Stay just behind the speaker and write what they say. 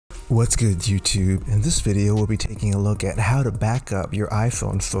What's good, YouTube? In this video, we'll be taking a look at how to back up your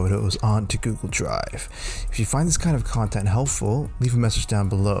iPhone photos onto Google Drive. If you find this kind of content helpful, leave a message down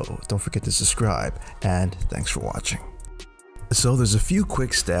below. Don't forget to subscribe, and thanks for watching. So there's a few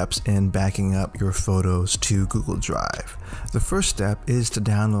quick steps in backing up your photos to Google Drive. The first step is to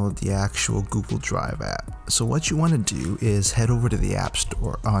download the actual Google Drive app. So what you want to do is head over to the App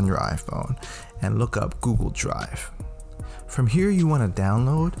Store on your iPhone and look up Google Drive. From here, you want to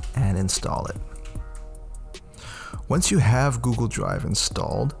download and install it. Once you have Google Drive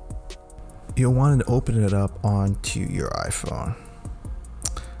installed, you'll want to open it up onto your iPhone.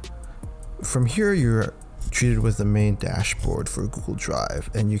 From here, you're treated with the main dashboard for Google Drive,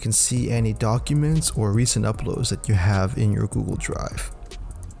 and you can see any documents or recent uploads that you have in your Google Drive.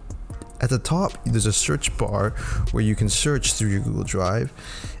 At the top, there's a search bar where you can search through your Google Drive,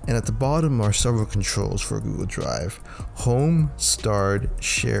 and at the bottom are several controls for Google Drive: Home, Starred,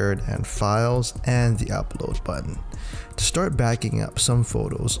 Shared, and Files, and the Upload button. To start backing up some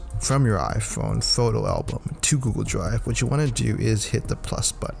photos from your iPhone photo album to Google Drive, what you want to do is hit the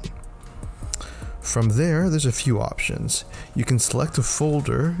plus button. From there, there's a few options. You can select a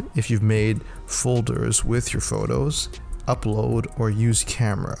folder if you've made folders with your photos, upload, or use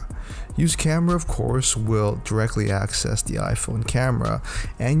camera. Use camera, of course, will directly access the iPhone camera,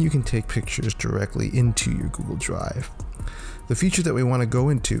 and you can take pictures directly into your Google Drive. The feature that we want to go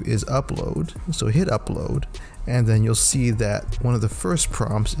into is upload, so hit upload, and then you'll see that one of the first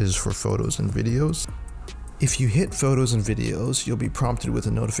prompts is for photos and videos. If you hit photos and videos, you'll be prompted with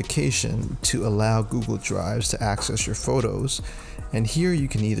a notification to allow Google Drives to access your photos, and here you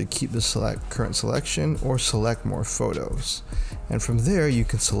can either keep the current selection or select more photos. And from there, you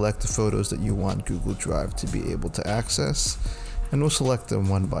can select the photos that you want Google Drive to be able to access, and we'll select them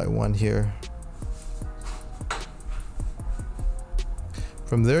one by one here.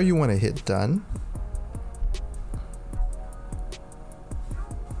 From there, you want to hit done.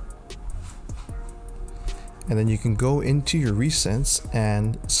 And then you can go into your recents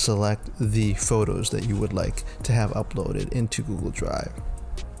and select the photos that you would like to have uploaded into Google Drive.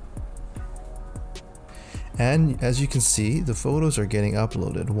 And as you can see, the photos are getting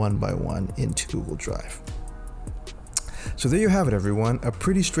uploaded one by one into Google Drive. So there you have it, everyone, a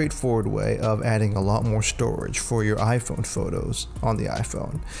pretty straightforward way of adding a lot more storage for your iPhone photos on the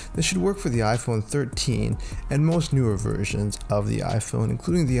iPhone. This should work for the iPhone 13 and most newer versions of the iPhone,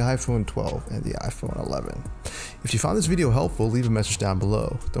 including the iPhone 12 and the iPhone 11. If you found this video helpful, leave a message down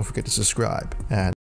below. Don't forget to subscribe, and